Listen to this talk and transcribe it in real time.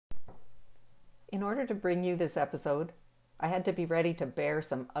In order to bring you this episode, I had to be ready to bear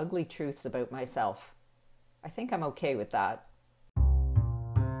some ugly truths about myself. I think I'm okay with that.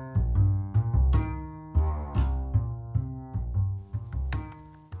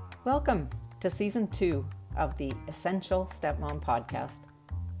 Welcome to Season 2 of the Essential Stepmom Podcast.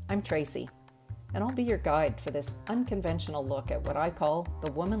 I'm Tracy, and I'll be your guide for this unconventional look at what I call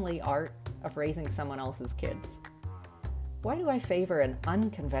the womanly art of raising someone else's kids. Why do I favor an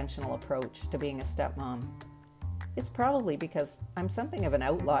unconventional approach to being a stepmom? It's probably because I'm something of an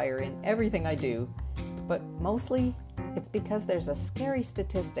outlier in everything I do, but mostly it's because there's a scary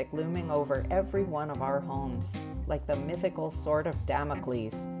statistic looming over every one of our homes, like the mythical sword of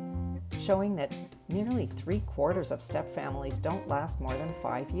Damocles, showing that nearly 3/4 of stepfamilies don't last more than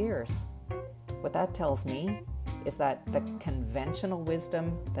 5 years. What that tells me is that the conventional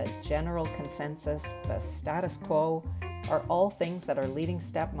wisdom, the general consensus, the status quo are all things that are leading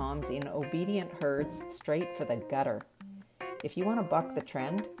stepmoms in obedient herds straight for the gutter. If you want to buck the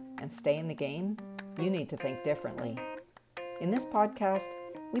trend and stay in the game, you need to think differently. In this podcast,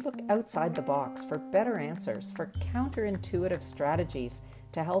 we look outside the box for better answers, for counterintuitive strategies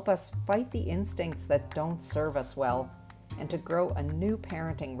to help us fight the instincts that don't serve us well, and to grow a new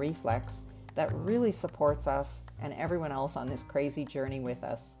parenting reflex that really supports us and everyone else on this crazy journey with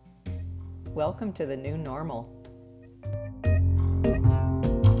us. Welcome to the new normal.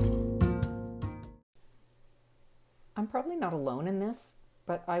 I'm probably not alone in this,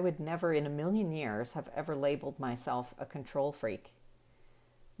 but I would never in a million years have ever labeled myself a control freak.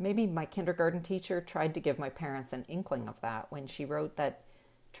 Maybe my kindergarten teacher tried to give my parents an inkling of that when she wrote that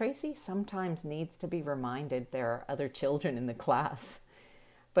Tracy sometimes needs to be reminded there are other children in the class.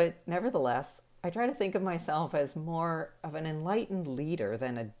 But nevertheless, I try to think of myself as more of an enlightened leader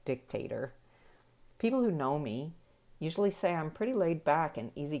than a dictator. People who know me usually say I'm pretty laid back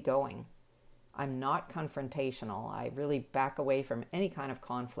and easygoing. I'm not confrontational. I really back away from any kind of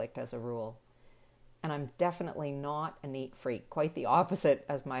conflict as a rule. And I'm definitely not a neat freak, quite the opposite,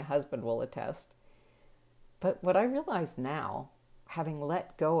 as my husband will attest. But what I realize now, having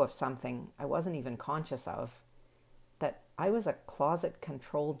let go of something I wasn't even conscious of, that I was a closet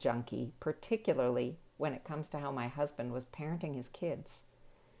control junkie, particularly when it comes to how my husband was parenting his kids.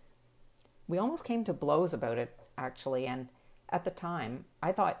 We almost came to blows about it, actually, and at the time,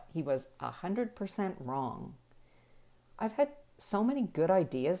 I thought he was 100% wrong. I've had so many good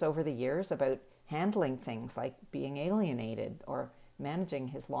ideas over the years about handling things like being alienated or managing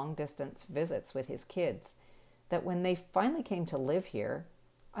his long-distance visits with his kids that when they finally came to live here,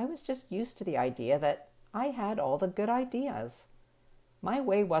 I was just used to the idea that I had all the good ideas. My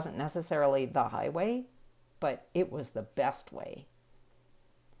way wasn't necessarily the highway, but it was the best way.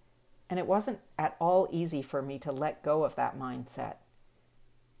 And it wasn't at all easy for me to let go of that mindset.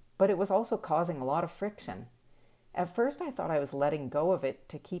 But it was also causing a lot of friction. At first, I thought I was letting go of it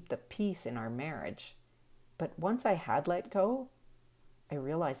to keep the peace in our marriage. But once I had let go, I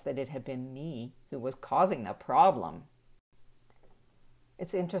realized that it had been me who was causing the problem.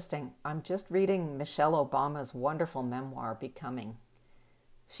 It's interesting. I'm just reading Michelle Obama's wonderful memoir, Becoming.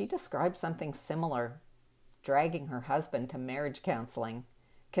 She describes something similar, dragging her husband to marriage counseling,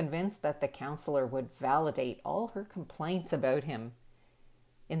 convinced that the counselor would validate all her complaints about him.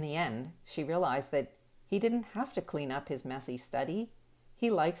 In the end, she realized that he didn't have to clean up his messy study. He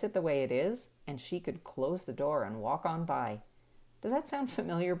likes it the way it is, and she could close the door and walk on by. Does that sound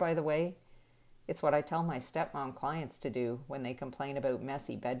familiar, by the way? It's what I tell my stepmom clients to do when they complain about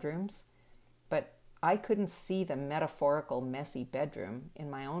messy bedrooms. But I couldn't see the metaphorical messy bedroom in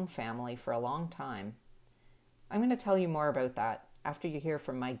my own family for a long time. I'm going to tell you more about that after you hear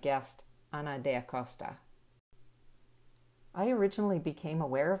from my guest, Ana de Acosta. I originally became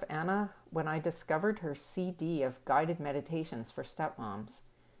aware of Ana when I discovered her CD of guided meditations for stepmoms.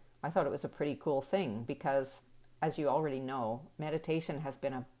 I thought it was a pretty cool thing because, as you already know, meditation has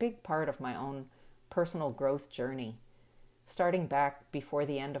been a big part of my own personal growth journey, starting back before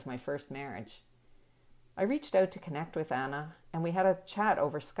the end of my first marriage. I reached out to connect with Ana, and we had a chat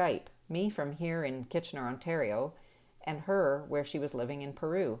over Skype, me from here in Kitchener, Ontario, and her where she was living in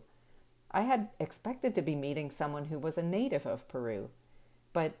Peru. I had expected to be meeting someone who was a native of Peru,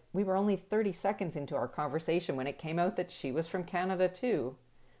 but we were only 30 seconds into our conversation when it came out that she was from Canada too.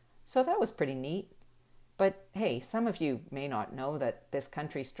 So that was pretty neat. But hey, some of you may not know that this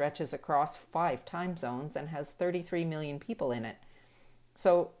country stretches across 5 time zones and has 33 million people in it.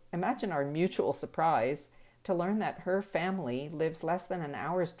 So imagine our mutual surprise to learn that her family lives less than an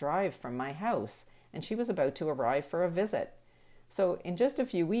hour's drive from my house, and she was about to arrive for a visit. So in just a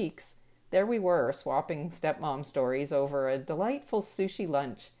few weeks, there we were swapping stepmom stories over a delightful sushi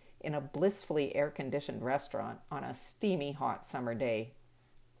lunch in a blissfully air-conditioned restaurant on a steamy hot summer day.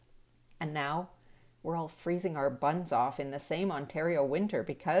 And now we're all freezing our buns off in the same Ontario winter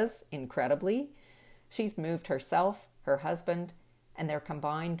because, incredibly, she's moved herself, her husband, and their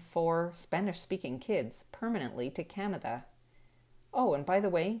combined 4 Spanish-speaking kids permanently to Canada. Oh, and by the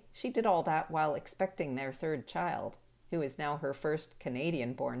way, she did all that while expecting their 3rd child, who is now her first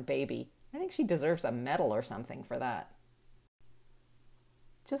Canadian-born baby. I think she deserves a medal or something for that.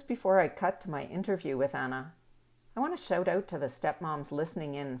 Just before I cut to my interview with Anna, I want to shout out to the stepmoms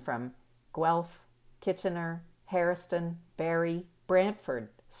listening in from Guelph, Kitchener, Harriston, Barrie, Brantford,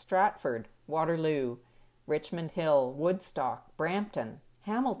 Stratford, Waterloo, Richmond Hill, Woodstock, Brampton,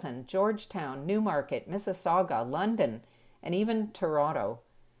 Hamilton, Georgetown, Newmarket, Mississauga, London, and even Toronto.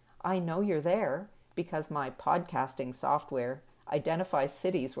 I know you're there because my podcasting software identifies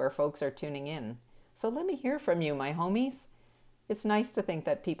cities where folks are tuning in. So let me hear from you, my homies. It's nice to think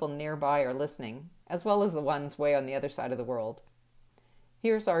that people nearby are listening, as well as the ones way on the other side of the world.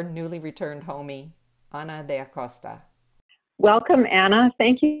 Here's our newly returned homie, Ana de Acosta. Welcome, Anna.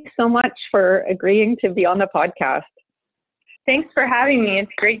 Thank you so much for agreeing to be on the podcast. Thanks for having me.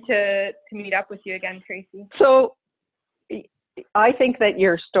 It's great to meet up with you again, Tracy. So I think that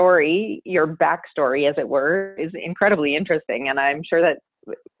your story, your backstory, as it were, is incredibly interesting. And I'm sure that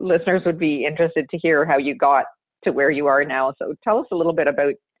listeners would be interested to hear how you got to where you are now. So tell us a little bit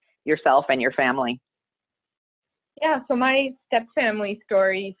about yourself and your family. Yeah, so my step-family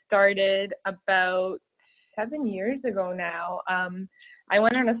story started about 7 years ago now. I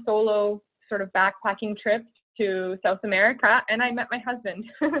went on a solo sort of backpacking trip to South America, and I met my husband.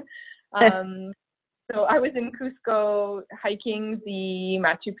 So I was in Cusco hiking the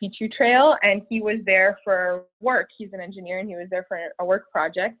Machu Picchu Trail, and he was there for work. He's an engineer, and he was there for a work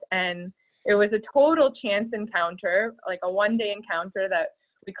project. And it was a total chance encounter, like a one-day encounter that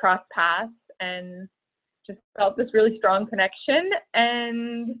we crossed paths and just felt this really strong connection.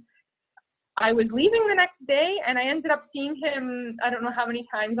 And I was leaving the next day, and I ended up seeing him, I don't know how many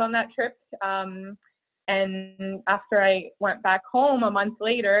times on that trip. And after I went back home a month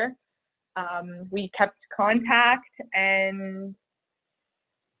later, we kept contact, and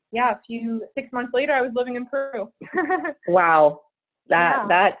yeah, 6 months later, I was living in Peru. Wow,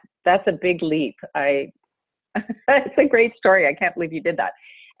 that's a big leap. It's a great story. I can't believe you did that.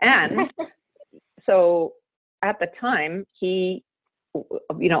 And so at the time, he,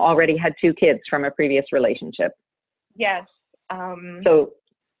 already had 2 kids from a previous relationship. Yes. So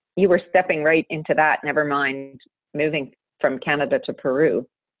you were stepping right into that, never mind moving from Canada to Peru.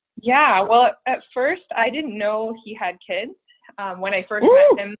 Yeah, well, at first, I didn't know he had kids. When I first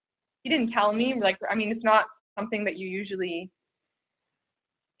met him, he didn't tell me. It's not something that you usually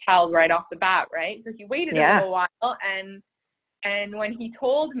tell right off the bat, right? So he waited a little while, and when he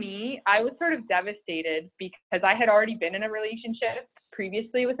told me, I was sort of devastated because I had already been in a relationship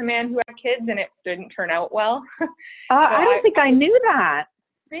previously with a man who had kids, and it didn't turn out well. I don't think I knew that.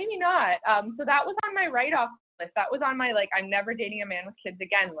 Maybe not. So that was on my write-off list. That was on my, I'm never dating a man with kids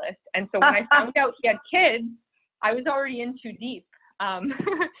again list. And so when I found out he had kids, I was already in too deep.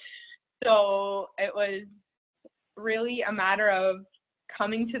 So it was really a matter of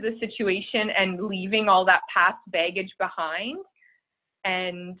coming to the situation and leaving all that past baggage behind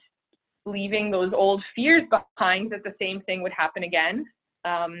and leaving those old fears behind that the same thing would happen again.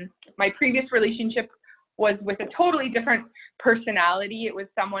 My previous relationship was with a totally different personality. It was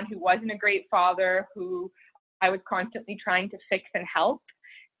someone who wasn't a great father, who I was constantly trying to fix and help.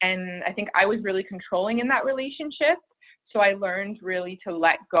 And I think I was really controlling in that relationship. So I learned really to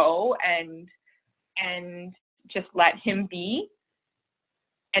let go and just let him be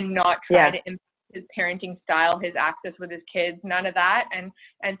and not try to impact his parenting style, his access with his kids, none of that. And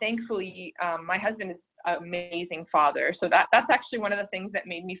thankfully, my husband is an amazing father. So that's actually one of the things that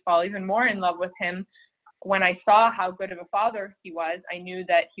made me fall even more in love with him. When I saw how good of a father he was, I knew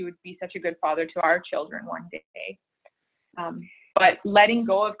that he would be such a good father to our children one day. But letting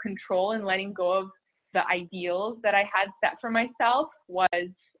go of control and letting go of the ideals that I had set for myself was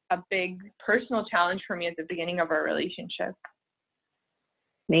a big personal challenge for me at the beginning of our relationship.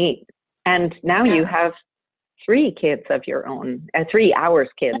 Neat. And now you have 3 kids of your own, 3 hours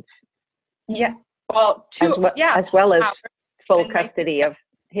kids. Yeah. Well, 2, as well as full custody of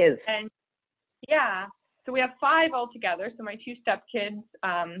his. And yeah. So we have 5 altogether. So my 2 stepkids,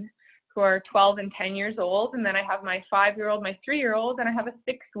 who are 12 and 10 years old. And then I have my 5-year-old, my 3-year-old, and I have a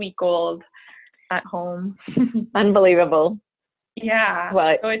 6-week-old at home. Unbelievable. Yeah.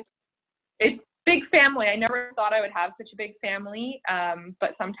 Well, so it's big family. I never thought I would have such a big family.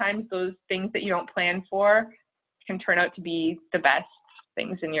 But sometimes those things that you don't plan for can turn out to be the best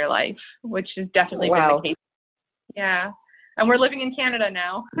things in your life, which has definitely been Wow. the case. Yeah. And we're living in Canada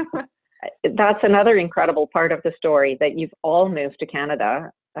now. That's another incredible part of the story, that you've all moved to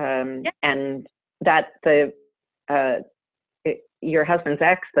Canada, and that your husband's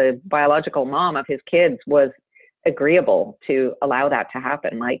ex, the biological mom of his kids, was agreeable to allow that to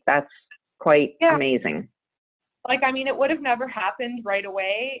happen. Like, that's quite amazing. Like, I mean, it would have never happened right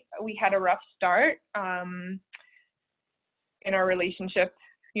away. We had a rough start in our relationship.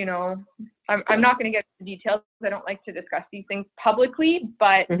 You know, I'm not going to get into details because I don't like to discuss these things publicly,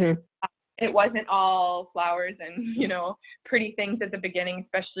 but it wasn't all flowers and, you know, pretty things at the beginning,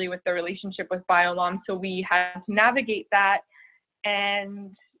 especially with the relationship with BioMom. So we had to navigate that,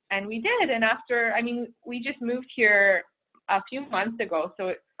 and we did. And after, I mean, we just moved here a few months ago.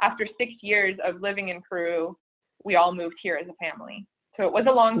 So after 6 years of living in Peru, we all moved here as a family. So it was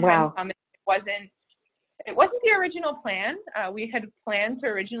a long time coming. It wasn't the original plan. We had planned to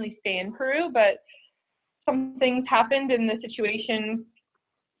originally stay in Peru, but some things happened and the situation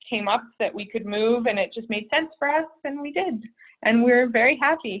came up that we could move, and it just made sense for us, and we did. And we're very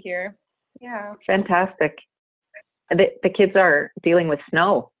happy here. Yeah. Fantastic. The kids are dealing with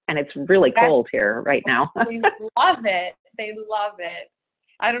snow, and it's really cold here right now. They love it. They love it.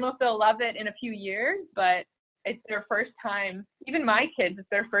 I don't know if they'll love it in a few years, but it's their first time. Even my kids, it's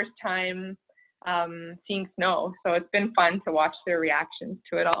their first time seeing snow. So it's been fun to watch their reactions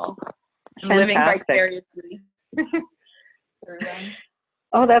to it all. I'm living vicariously.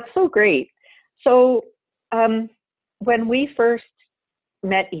 Oh, that's so great. So when we first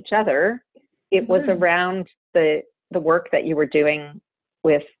met each other, it was around the work that you were doing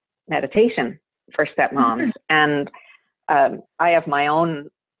with meditation for stepmoms. And I have my own,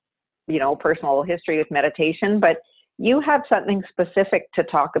 you know, personal history with meditation, but you have something specific to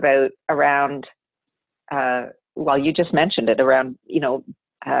talk about around, well, you just mentioned it, around, you know,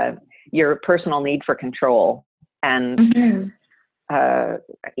 your personal need for control, and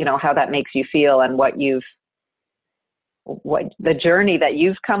you know, how that makes you feel, and what the journey that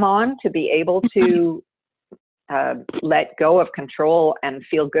you've come on to be able to let go of control and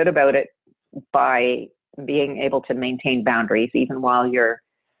feel good about it by being able to maintain boundaries even while you're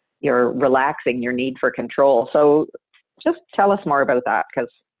relaxing your need for control. So just tell us more about that, because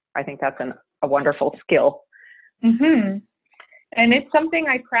I think that's a wonderful skill. And it's something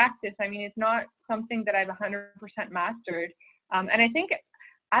I practice. I mean, it's not something that I've 100% mastered. And I think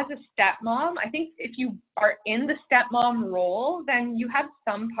as a stepmom, I think if you are in the stepmom role, then you have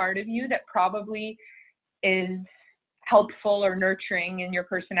some part of you that probably is helpful or nurturing in your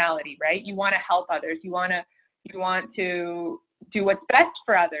personality, right? You want to help others. You want to do what's best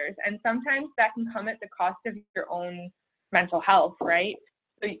for others. And sometimes that can come at the cost of your own mental health, right?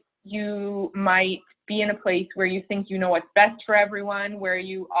 So you might be in a place where you think you know what's best for everyone, where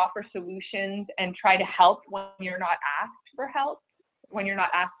you offer solutions and try to help when you're not asked for help, when you're not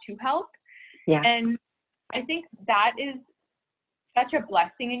asked to help. Yeah. And I think that is such a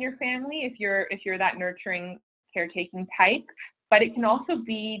blessing in your family if you're that nurturing, caretaking type, but it can also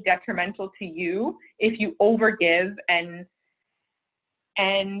be detrimental to you if you overgive and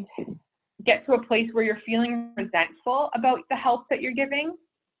get to a place where you're feeling resentful about the help that you're giving.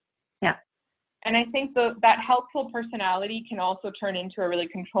 Yeah. And I think that helpful personality can also turn into a really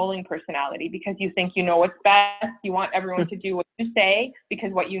controlling personality, because you think you know what's best. You want everyone to do what you say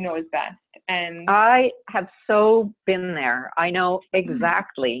because what you know is best. And I have so been there. I know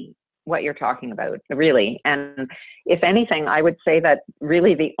exactly what you're talking about, really. And if anything, I would say that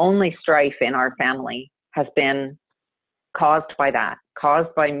really the only strife in our family has been caused by that,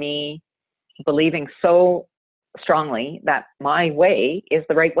 caused by me believing so strongly that my way is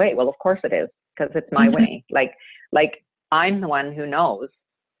the right way. Well, of course it is, because it's my way. Like I'm the one who knows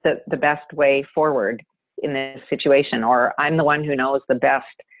the best way forward in this situation, or I'm the one who knows the best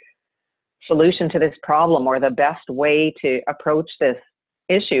solution to this problem, or the best way to approach this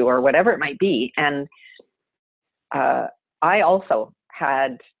issue, or whatever it might be. And I also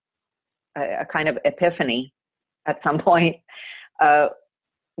had a kind of epiphany at some point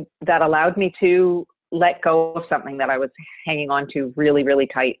that allowed me to let go of something that I was hanging on to really, really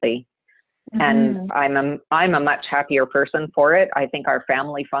tightly. And I'm a much happier person for it. I think our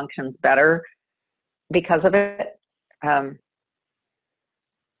family functions better because of it.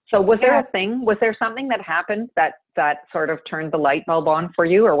 So was there something that happened that sort of turned the light bulb on for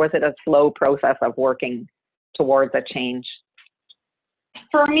you, or was it a slow process of working towards a change?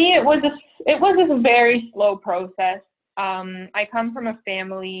 For me, it was a very slow process. I come from a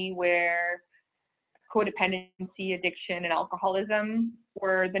family where codependency, addiction, and alcoholism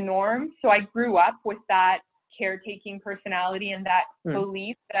were the norm. So I grew up with that caretaking personality and that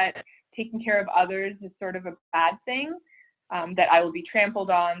belief that taking care of others is sort of a bad thing, that I will be trampled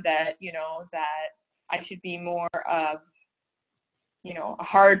on, that, you know, that I should be more of, you know, a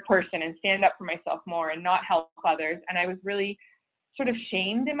hard person and stand up for myself more and not help others. And I was really sort of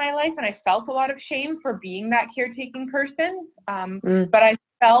shamed in my life, and I felt a lot of shame for being that caretaking person. But I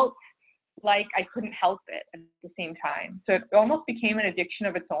felt like I couldn't help it at the same time. So it almost became an addiction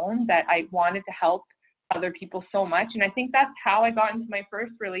of its own, that I wanted to help other people so much. And I think that's how I got into my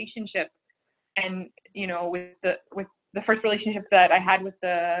first relationship. And, you know, with the first relationship that I had with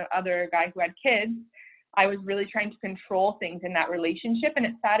the other guy who had kids, I was really trying to control things in that relationship, and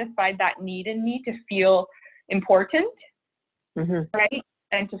it satisfied that need in me to feel important, right?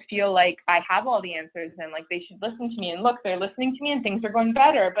 And to feel like I have all the answers and like they should listen to me, and look, they're listening to me and things are going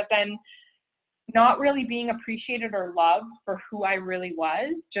better. But then not really being appreciated or loved for who I really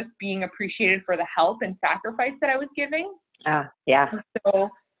was, just being appreciated for the help and sacrifice that I was giving. Yeah. So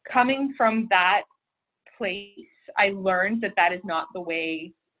coming from that place, I learned that that is not the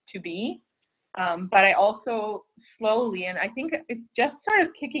way to be. But I also slowly, and I think it's just sort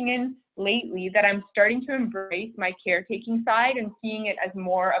of kicking in lately, that I'm starting to embrace my caretaking side and seeing it as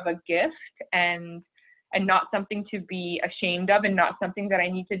more of a gift and not something to be ashamed of, and not something that I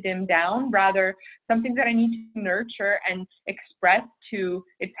need to dim down, rather something that I need to nurture and express to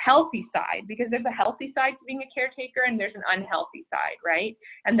its healthy side, because there's a healthy side to being a caretaker and there's an unhealthy side, right?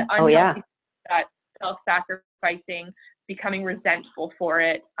 And the unhealthy side, self-sacrificing, becoming resentful for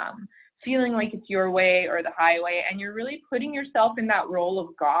it, feeling like it's your way or the highway, and you're really putting yourself in that role of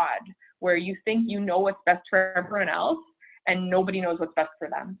God, where you think you know what's best for everyone else and nobody knows what's best for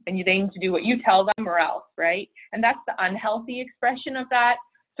them, and they need to do what you tell them or else, right? And that's the unhealthy expression of that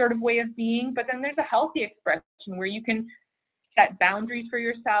sort of way of being. But then there's a healthy expression where you can set boundaries for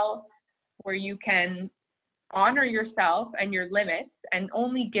yourself, where you can honor yourself and your limits and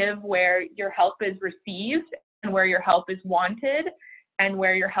only give where your help is received and where your help is wanted, and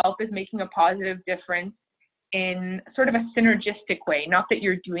where your help is making a positive difference in sort of a synergistic way. Not that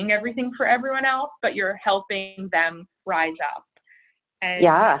you're doing everything for everyone else, but you're helping them rise up. And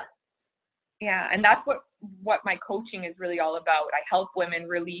and that's what my coaching is really all about. I help women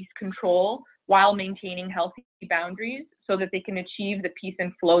release control while maintaining healthy boundaries so that they can achieve the peace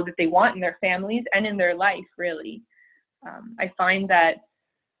and flow that they want in their families and in their life, really. I find that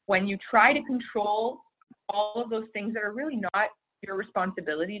when you try to control all of those things that are really not your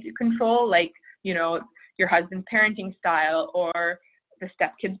responsibility to control, like, you know, your husband's parenting style, or the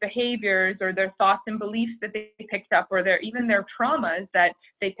stepkids' behaviors, or their thoughts and beliefs that they picked up, or even their traumas that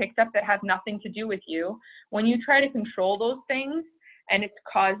they picked up that have nothing to do with you. When you try to control those things and it's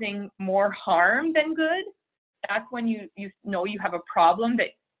causing more harm than good, that's when you know you have a problem,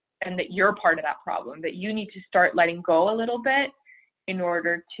 and that you're part of that problem, that you need to start letting go a little bit in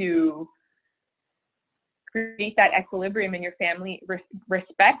order to create that equilibrium in your family,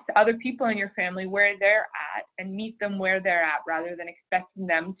 respect other people in your family where they're at, and meet them where they're at, rather than expecting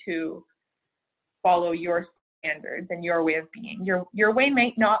them to follow your standards and your way of being. Your way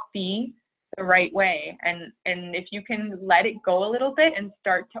might not be the right way. And if you can let it go a little bit and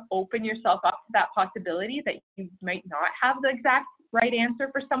start to open yourself up to that possibility that you might not have the exact right answer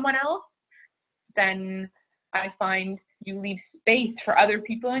for someone else, then I find you leave space for other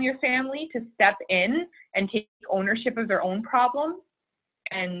people in your family to step in and take ownership of their own problems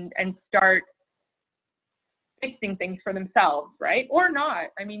and start fixing things for themselves, right? Or not.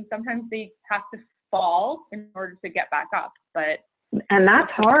 I mean, sometimes they have to fall in order to get back up, and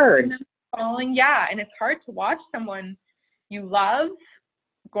that's hard. Falling, and it's hard to watch someone you love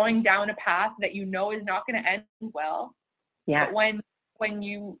going down a path that you know is not going to end well. But when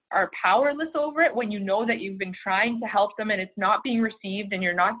you are powerless over it, when you know that you've been trying to help them and it's not being received, and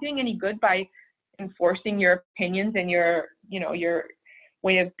you're not doing any good by enforcing your opinions and your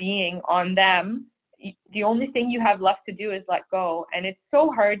way of being on them, the only thing you have left to do is let go. And it's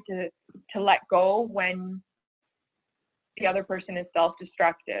so hard to let go when the other person is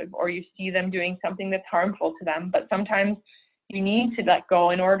self-destructive, or you see them doing something that's harmful to them. But sometimes you need to let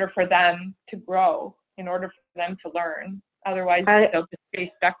go in order for them to grow, in order for them to learn. Otherwise, they'll just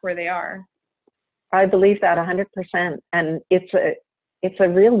stay stuck where they are. I believe that 100%. And it's a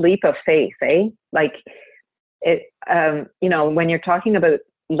real leap of faith, eh? Like, it, when you're talking about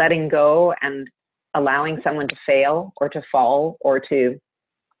letting go and allowing someone to fail or to fall or to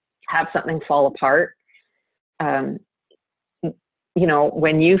have something fall apart,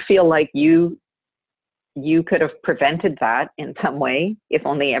 when you feel like you could have prevented that in some way, if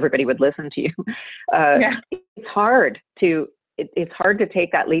only everybody would listen to you. It's hard to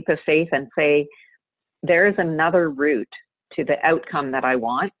take that leap of faith and say, there is another route to the outcome that I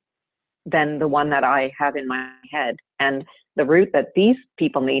want than the one that I have in my head. And the route that these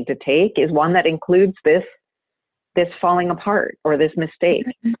people need to take is one that includes this falling apart or this mistake.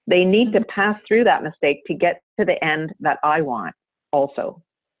 They need to pass through that mistake to get to the end that I want also.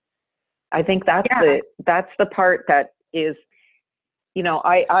 I think that's the part that is, you know,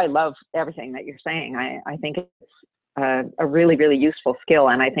 I love everything that you're saying. I think it's a really, really useful skill.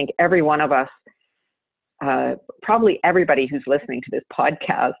 And I think every one of us, probably everybody who's listening to this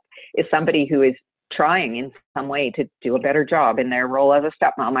podcast is somebody who is trying in some way to do a better job in their role as a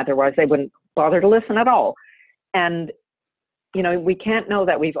stepmom. Otherwise, they wouldn't bother to listen at all. And, you know, we can't know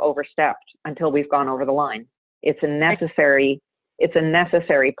that we've overstepped until we've gone over the line. It's a necessary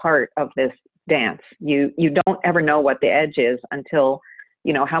part of this dance. You don't ever know what the edge is until,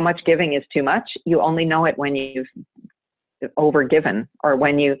 you know, how much giving is too much. You only know it when you've overgiven, or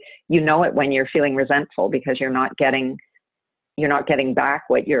when you know it when you're feeling resentful because you're not getting back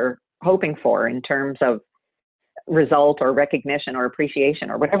what you're hoping for in terms of result or recognition or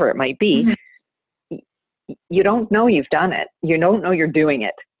appreciation or whatever it might be. Mm-hmm. You don't know you've done it. You don't know you're doing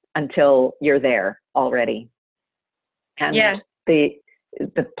it until you're there already. And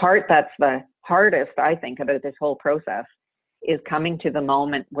the part that's the hardest, I think, about this whole process is coming to the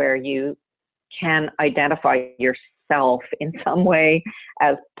moment where you can identify yourself in some way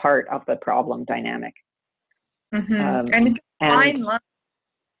as part of the problem dynamic. Mm-hmm. And it's a fine line.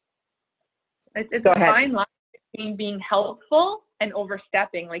 It's a fine line between being helpful and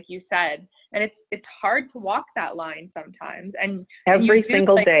overstepping, like you said. And it's hard to walk that line sometimes. And every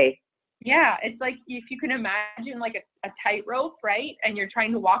single day. Yeah, it's like if you can imagine like a tightrope, right? And you're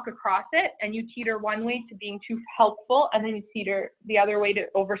trying to walk across it, and you teeter one way to being too helpful, and then you teeter the other way to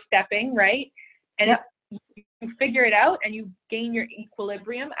overstepping, right? And you figure it out, and you gain your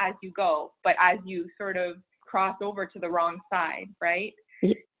equilibrium as you go, but as you sort of cross over to the wrong side, right?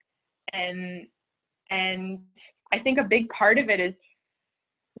 Yeah. And I think a big part of it is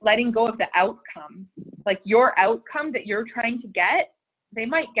letting go of the outcome. Like your outcome that you're trying to get, they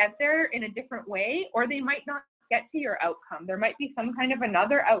might get there in a different way, or they might not get to your outcome. There might be some kind of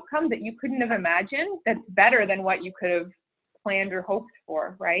another outcome that you couldn't have imagined that's better than what you could have planned or hoped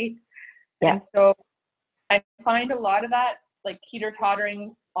for, right? Yeah. And so I find a lot of that, like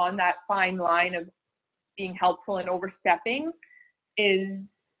teeter-tottering on that fine line of being helpful and overstepping is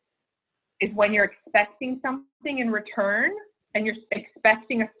when you're expecting something in return and you're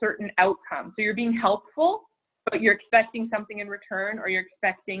expecting a certain outcome. So you're being helpful, but you're expecting something in return, or you're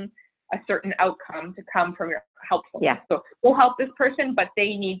expecting a certain outcome to come from your helpfulness. Yeah. So we'll help this person, but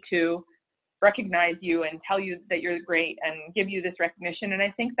they need to recognize you and tell you that you're great and give you this recognition. And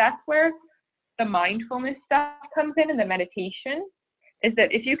I think that's where the mindfulness stuff comes in, and the meditation, is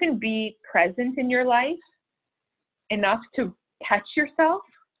that if you can be present in your life enough to catch yourself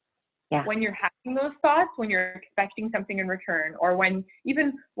when you're having those thoughts, when you're expecting something in return, or when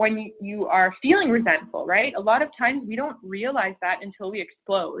you are feeling resentful, right? A lot of times we don't realize that until we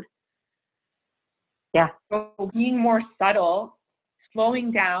explode. Yeah. So being more subtle,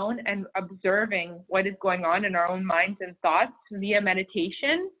 slowing down and observing what is going on in our own minds and thoughts via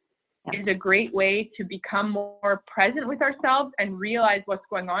meditation is a great way to become more present with ourselves and realize what's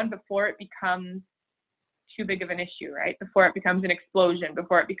going on before it becomes too big of an issue, right? Before it becomes an explosion,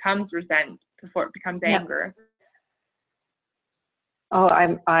 before it becomes resent, before it becomes anger. Oh,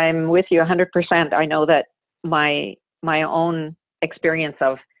 I'm with you 100%. I know that my own experience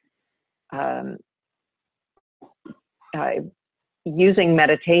of using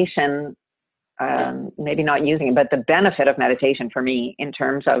meditation, maybe not using it, but the benefit of meditation for me in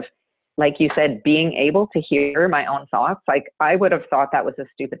terms of, like you said, being able to hear my own thoughts. Like I would have thought that was a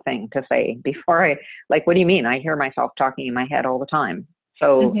stupid thing to say before what do you mean? I hear myself talking in my head all the time.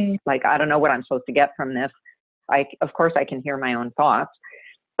 So like, I don't know what I'm supposed to get from this. Of course I can hear my own thoughts,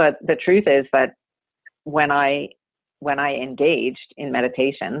 but the truth is that when I engaged in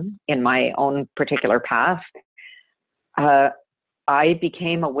meditation in my own particular path, I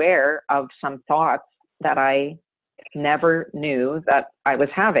became aware of some thoughts that I never knew that I was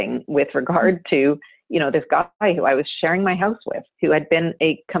having with regard to, this guy who I was sharing my house with, who had been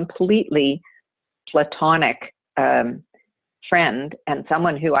a completely platonic friend, and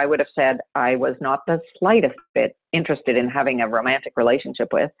someone who I would have said I was not the slightest bit interested in having a romantic relationship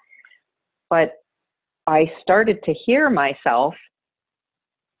with. But I started to hear myself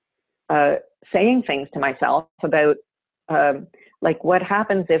saying things to myself about what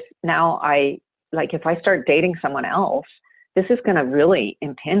happens if now if I start dating someone else, this is going to really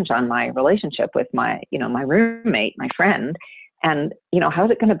impinge on my relationship with my roommate, my friend. And,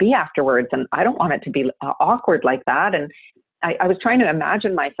 how's it going to be afterwards? And I don't want it to be awkward like that. And I was trying to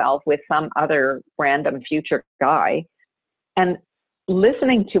imagine myself with some other random future guy. And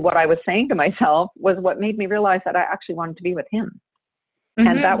listening to what I was saying to myself was what made me realize that I actually wanted to be with him. Mm-hmm.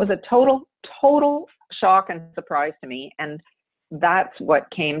 And that was a total shock and surprise to me. And that's what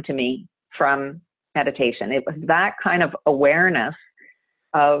came to me from meditation. It was that kind of awareness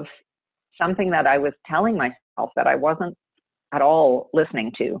of something that I was telling myself that I wasn't at all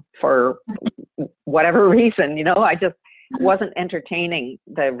listening to for whatever reason. I just wasn't entertaining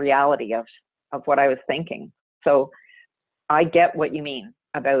the reality of what I was thinking. So I get what you mean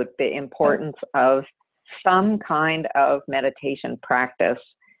about the importance of some kind of meditation practice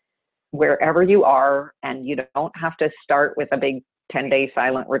wherever you are, and you don't have to start with a big 10-day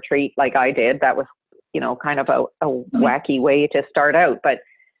silent retreat like I did. That was, kind of a wacky way to start out, but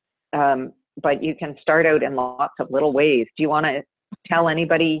you can start out in lots of little ways. Do you want to tell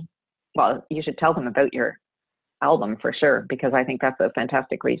anybody? Well, you should tell them about your album for sure, because I think that's a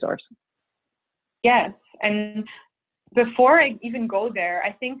fantastic resource. Yes, and before I even go there,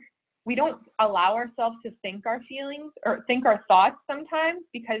 I think we don't allow ourselves to think our feelings or think our thoughts sometimes,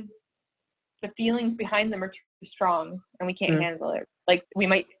 because the feelings behind them are too strong and we can't handle it. Like, we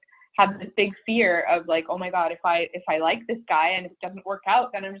might have this big fear of like, oh my God, if I like this guy and it doesn't work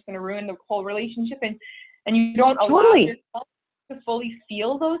out, then I'm just going to ruin the whole relationship. And you don't allow yourself to fully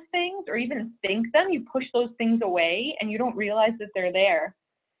feel those things or even think them. You push those things away and you don't realize that they're there.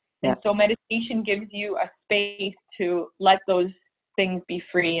 Yeah. And so meditation gives you a space to let those things be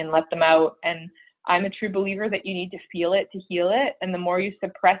free and let them out. And I'm a true believer that you need to feel it to heal it. And the more you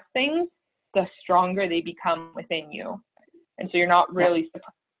suppress things, the stronger they become within you. And so you're not really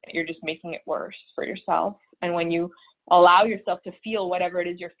suppressing it, you're just making it worse for yourself. And when you allow yourself to feel whatever it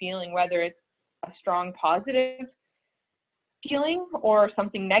is you're feeling, whether it's a strong positive feeling or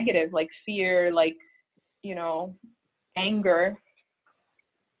something negative like fear, like, anger,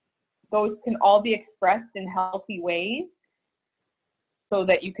 those can all be expressed in healthy ways so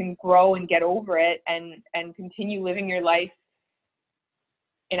that you can grow and get over it and continue living your life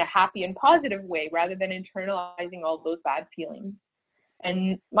in a happy and positive way rather than internalizing all those bad feelings.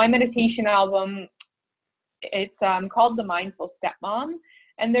 And my meditation album, it's called The Mindful Stepmom,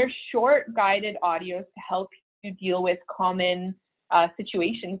 and they're short guided audios to help you deal with common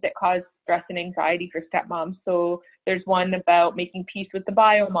situations that cause stress and anxiety for stepmoms. So there's one about making peace with the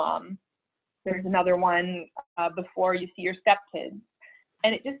bio mom. There's another one before you see your stepkids.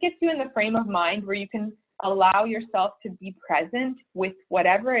 And it just gets you in the frame of mind where you can allow yourself to be present with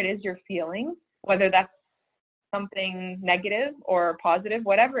whatever it is you're feeling, whether that's something negative or positive,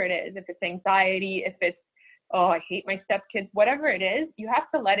 whatever it is. If it's anxiety, if it's, oh, I hate my stepkids, whatever it is, you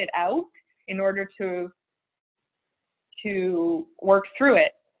have to let it out in order to work through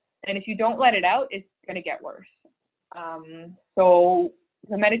it. And if you don't let it out, it's going to get worse. So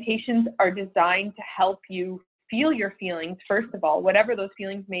the meditations are designed to help you feel your feelings, first of all, whatever those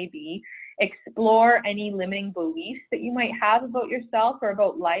feelings may be, explore any limiting beliefs that you might have about yourself or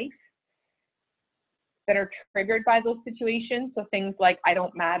about life that are triggered by those situations. So things like, I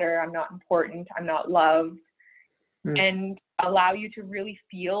don't matter, I'm not important, I'm not loved, and allow you to really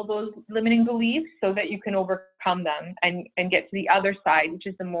feel those limiting beliefs so that you can overcome them and get to the other side, which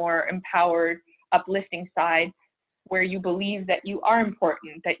is the more empowered, uplifting side, where you believe that you are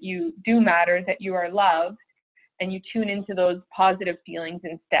important, that you do matter, that you are loved, and you tune into those positive feelings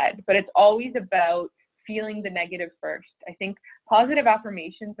instead. But it's always about feeling the negative first. I think positive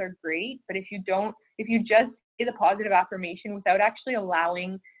affirmations are great, but if you just say the positive affirmation without actually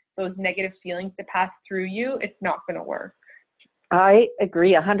allowing those negative feelings to pass through you, it's not going to work. I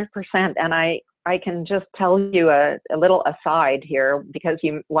agree 100%. And I can just tell you a little aside here, because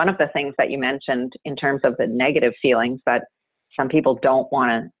one of the things that you mentioned in terms of the negative feelings that some people don't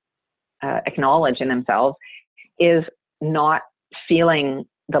want to acknowledge in themselves is not feeling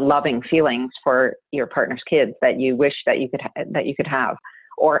the loving feelings for your partner's kids that you wish that you could have,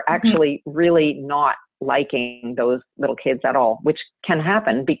 or actually really not liking those little kids at all, which can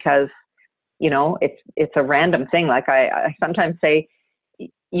happen because, it's a random thing. Like I sometimes say,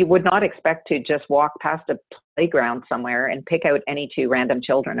 you would not expect to just walk past a playground somewhere and pick out any two random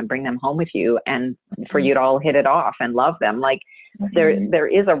children and bring them home with you and for you to all hit it off and love them. Like there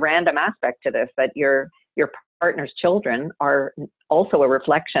is a random aspect to this, that your partner's children are also a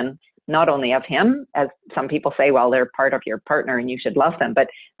reflection not only of him, as some people say, well, they're part of your partner and you should love them, but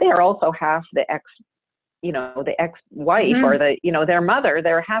they are also half the ex-wife or their mother.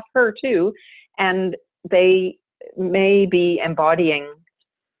 They're half her too. And they may be embodying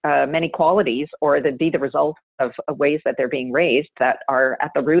many qualities, or that be the result of ways that they're being raised that are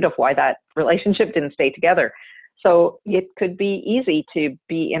at the root of why that relationship didn't stay together. So it could be easy to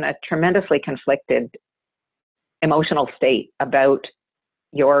be in a tremendously conflicted emotional state about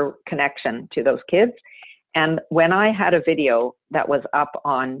your connection to those kids. And when I had a video that was up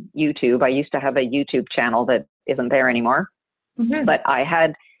on YouTube, I used to have a YouTube channel that isn't there anymore, but I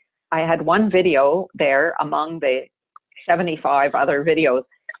had one video there among the 75 other videos,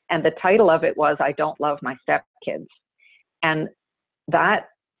 and the title of it was "I Don't Love My Stepkids." And that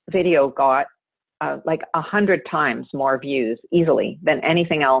video got like 100 times more views easily than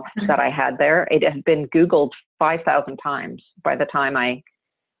anything else that I had there. It had been Googled 5,000 times by the time I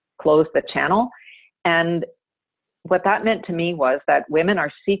closed the channel. And what that meant to me was that women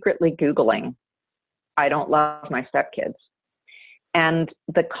are secretly Googling, "I don't love my stepkids." And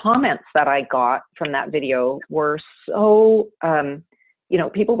the comments that I got from that video were so,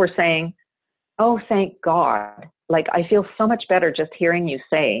 people were saying, "Oh, thank God. Like, I feel so much better just hearing you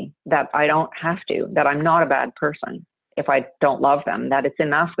say that I don't have to, that I'm not a bad person if I don't love them, that it's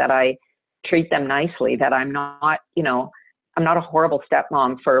enough that I treat them nicely, that I'm not, I'm not a horrible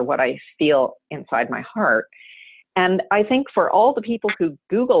stepmom for what I feel inside my heart." And I think for all the people who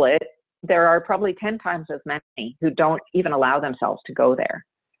Google it, there are probably 10 times as many who don't even allow themselves to go there.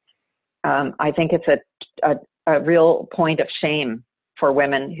 I think it's a real point of shame for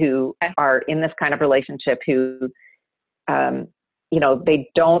women who are in this kind of relationship, who, they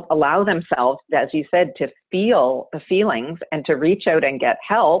don't allow themselves, as you said, to feel the feelings and to reach out and get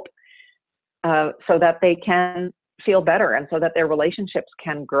help so that they can feel better and so that their relationships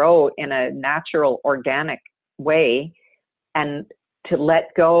can grow in a natural, organic way, and to let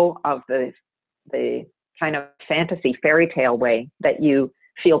go of the kind of fantasy fairy tale way that you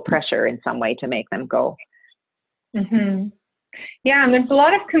feel pressure in some way to make them go. Yeah, and there's a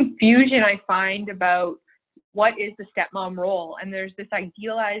lot of confusion I find about what is the stepmom role. And there's this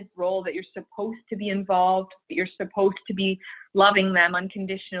idealized role that you're supposed to be involved, that you're supposed to be loving them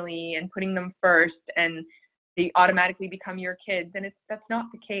unconditionally and putting them first, and they automatically become your kids. And that's not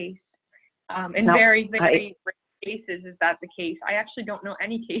the case. In very rare cases is that the case. I actually don't know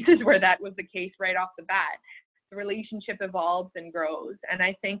any cases where that was the case right off the bat. The relationship evolves and grows. And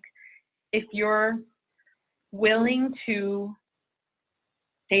I think if you're willing to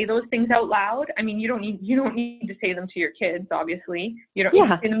say those things out loud, I mean, you don't need to say them to your kids, obviously. You don't need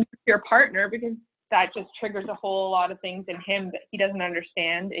to say them to your partner, because that just triggers a whole lot of things in him that he doesn't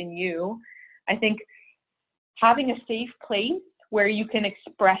understand in you. I think having a safe place where you can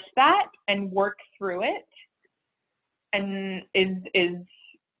express that and work through it and is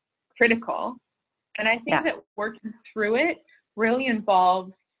critical. And I think that working through it really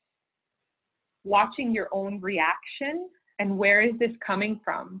involves watching your own reaction, and where is this coming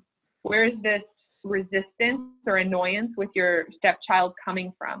from? Where is this resistance or annoyance with your stepchild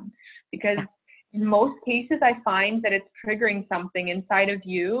coming from? Because in most cases, I find that it's triggering something inside of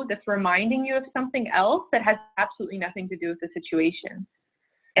you that's reminding you of something else that has absolutely nothing to do with the situation.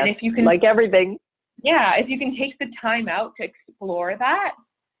 And if you can, like everything. Yeah, if you can take the time out to explore that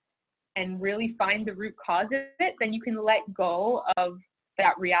and really find the root cause of it, then you can let go of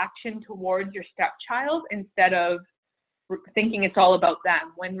that reaction towards your stepchild instead of thinking it's all about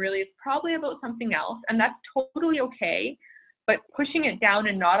them, when really it's probably about something else. And that's totally okay. But pushing it down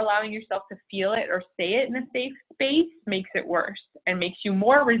and not allowing yourself to feel it or say it in a safe space makes it worse and makes you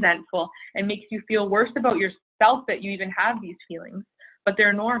more resentful and makes you feel worse about yourself that you even have these feelings, but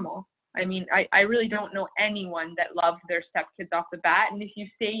they're normal. I mean, I really don't know anyone that loves their stepkids off the bat. And if you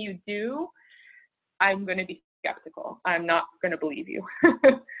say you do, I'm going to be skeptical. I'm not going to believe you.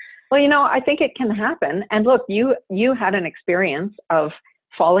 Well, I think it can happen. And look, you had an experience of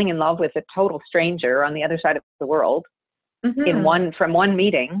falling in love with a total stranger on the other side of the world from one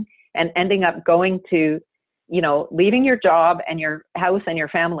meeting, and ending up going to, leaving your job and your house and your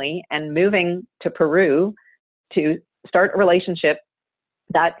family and moving to Peru to start a relationship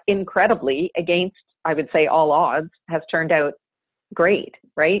that incredibly, against, I would say, all odds, has turned out great,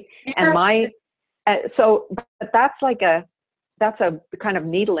 right? Yeah. And but that's a kind of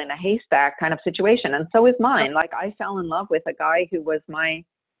needle in a haystack kind of situation. And so is mine. Like, I fell in love with a guy who was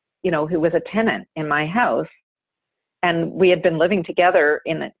who was a tenant in my house. And we had been living together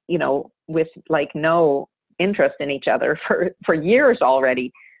with like no interest in each other for years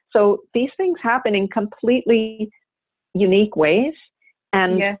already. So these things happen in completely unique ways.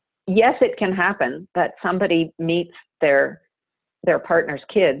 And yes, it can happen that somebody meets their partner's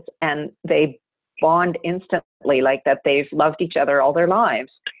kids and they bond instantly, like that they've loved each other all their lives.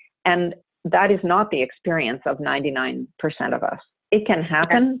 And that is not the experience of 99% of us. it can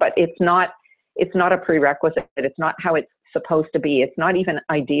happen, but it's not a prerequisite. It's not how it's supposed to be. It's not even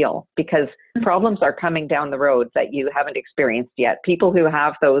ideal, because problems are coming down the road that you haven't experienced yet. People who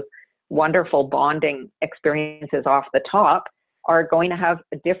have those wonderful bonding experiences off the top are going to have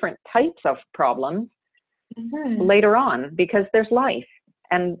different types of problems later on, because there's life,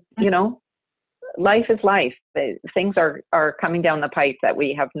 and life is life. Things are coming down the pipe that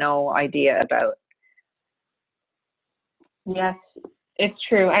we have no idea about. Yes, it's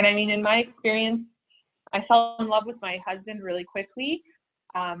true. And I mean, in my experience, I fell in love with my husband really quickly,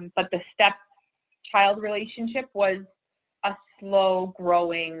 but the stepchild relationship was a slow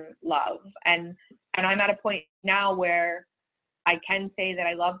growing love. And I'm at a point now where I can say that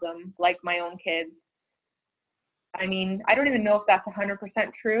I love them like my own kids. I mean, I don't even know if that's 100%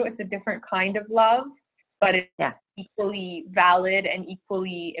 true. It's a different kind of love, but it's equally valid and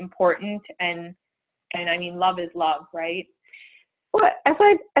equally important. And I mean, love is love, right? Well, as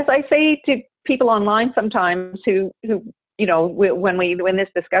I say to people online sometimes who when this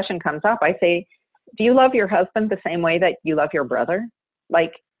discussion comes up, I say, do you love your husband the same way that you love your brother?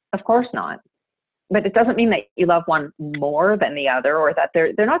 Like, of course not. But it doesn't mean that you love one more than the other, or that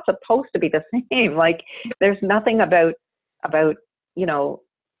they're not supposed to be the same. Like, there's nothing about you don't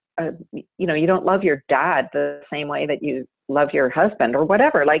love your dad the same way that you love your husband or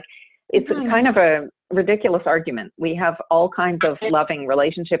whatever. Like, it's kind of a ridiculous argument. We have all kinds of loving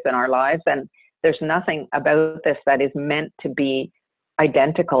relationships in our lives, and there's nothing about this that is meant to be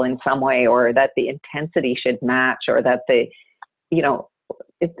identical in some way, or that the intensity should match, or that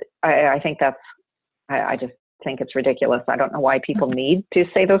I think that's, I just think it's ridiculous. I don't know why people need to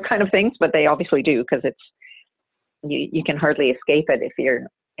say those kind of things, but they obviously do, because it's, you can hardly escape it if you're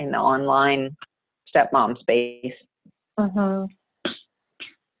in the online stepmom space.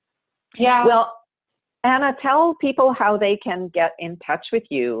 Yeah. Well, Anna, tell people how they can get in touch with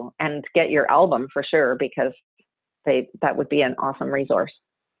you and get your album for sure, because that would be an awesome resource.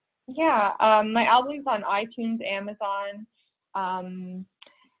 Yeah, my album's on iTunes, Amazon,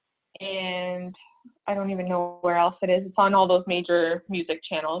 and I don't even know where else it is. It's on all those major music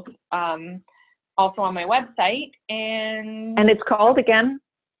channels. Also on my website, and it's called again?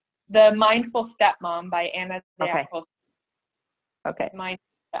 The Mindful Stepmom by Anna de Acosta. Okay. Mindful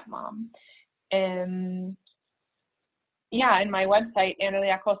Stepmom. And my website,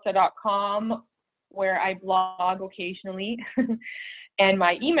 annadeacosta.com, where I blog occasionally, and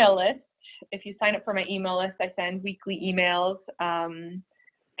my email list. If you sign up for my email list, I send weekly emails,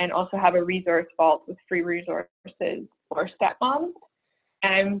 and also have a resource vault with free resources for stepmoms.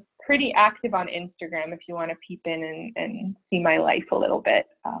 And I'm pretty active on Instagram if you want to peep in and see my life a little bit.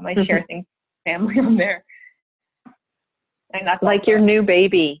 I share things with family on there. And that's like your new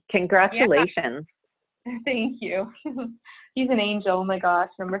baby. Congratulations. Yeah. Thank you. He's an angel. Oh my gosh,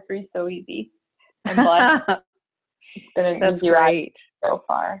 number 3 is so easy. I'm blessed. It's been an easy ride so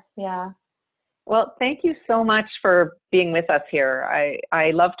far. Yeah. Well, thank you so much for being with us here.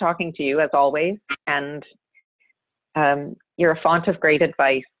 I love talking to you as always, and you're a font of great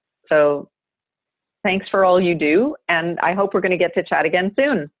advice. So thanks for all you do, and I hope we're going to get to chat again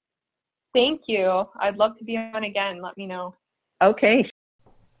soon. Thank you. I'd love to be on again. Let me know. Okay.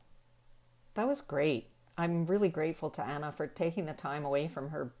 That was great. I'm really grateful to Anna for taking the time away from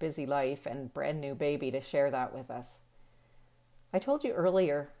her busy life and brand new baby to share that with us. I told you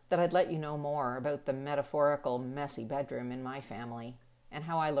earlier that I'd let you know more about the metaphorical messy bedroom in my family and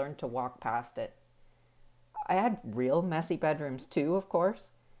how I learned to walk past it. I had real messy bedrooms too, of course.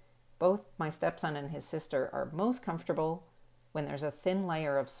 Both my stepson and his sister are most comfortable when there's a thin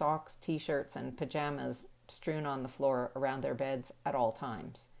layer of socks, t-shirts, and pajamas strewn on the floor around their beds at all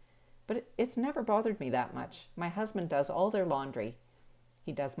times. But it's never bothered me that much. My husband does all their laundry.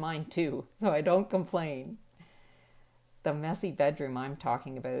 He does mine too, so I don't complain. The messy bedroom I'm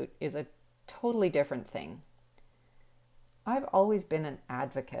talking about is a totally different thing. I've always been an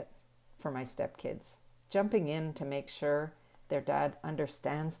advocate for my stepkids, jumping in to make sure their dad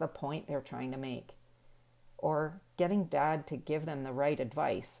understands the point they're trying to make, or getting dad to give them the right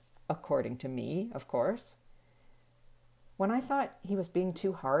advice, according to me, of course. When I thought he was being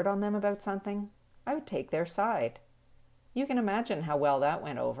too hard on them about something, I would take their side. You can imagine how well that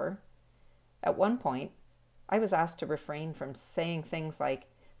went over. At one point, I was asked to refrain from saying things like,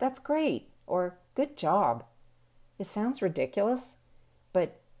 "That's great," or "Good job." It sounds ridiculous,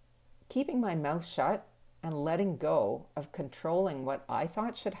 but keeping my mouth shut and letting go of controlling what I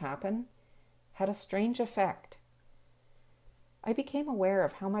thought should happen had a strange effect. I became aware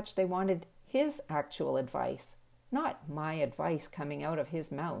of how much they wanted his actual advice, not my advice coming out of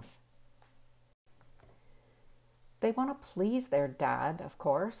his mouth. They want to please their dad, of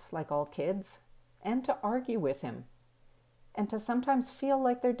course, like all kids, and to argue with him, and to sometimes feel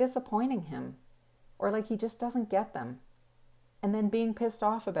like they're disappointing him, or like he just doesn't get them, and then being pissed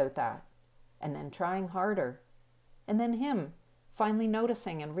off about that, and then trying harder, and then him finally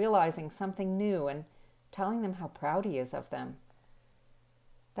noticing and realizing something new and telling them how proud he is of them.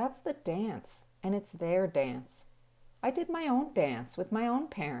 That's the dance, and it's their dance. I did my own dance with my own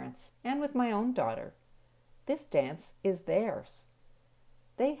parents and with my own daughter. This dance is theirs.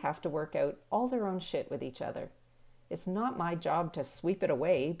 They have to work out all their own shit with each other. It's not my job to sweep it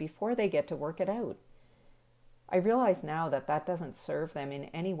away before they get to work it out. I realize now that that doesn't serve them in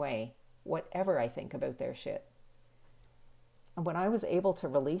any way, whatever I think about their shit. And when I was able to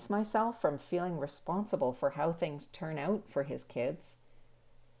release myself from feeling responsible for how things turn out for his kids,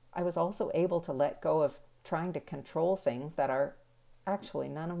 I was also able to let go of trying to control things that are actually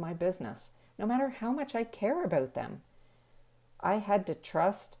none of my business, no matter how much I care about them. I had to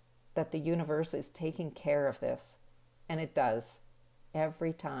trust that the universe is taking care of this, and it does,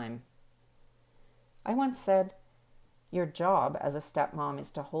 every time. I once said, your job as a stepmom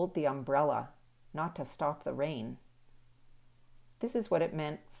is to hold the umbrella, not to stop the rain. This is what it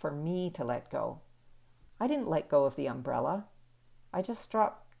meant for me to let go. I didn't let go of the umbrella. I just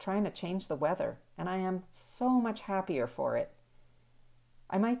stopped trying to change the weather, and I am so much happier for it.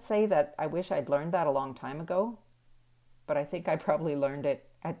 I might say that I wish I'd learned that a long time ago, but I think I probably learned it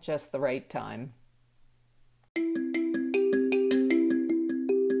at just the right time.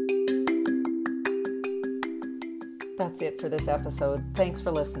 That's it for this episode. Thanks for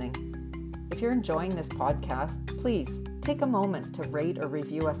listening. If you're enjoying this podcast, please take a moment to rate or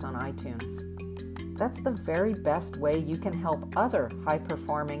review us on iTunes. That's the very best way you can help other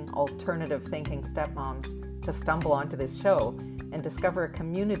high-performing, alternative-thinking stepmoms to stumble onto this show and discover a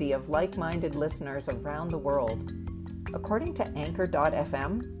community of like-minded listeners around the world. According to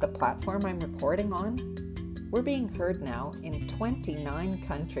Anchor.fm, the platform I'm recording on, we're being heard now in 29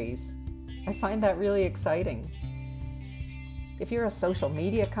 countries. I find that really exciting. If you're a social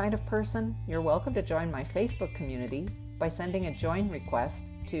media kind of person, you're welcome to join my Facebook community by sending a join request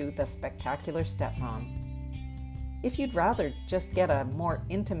to The Spectacular Stepmom. If you'd rather just get a more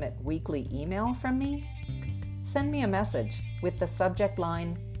intimate weekly email from me, send me a message with the subject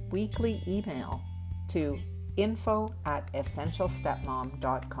line weekly email to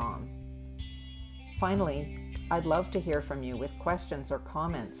info@essentialstepmom.com. Finally, I'd love to hear from you with questions or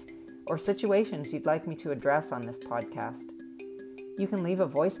comments or situations you'd like me to address on this podcast. You can leave a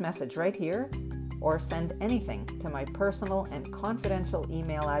voice message right here or send anything to my personal and confidential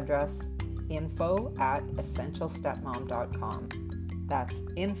email address, info@essentialstepmom.com. That's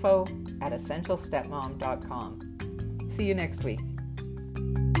info@essentialstepmom.com. See you next week.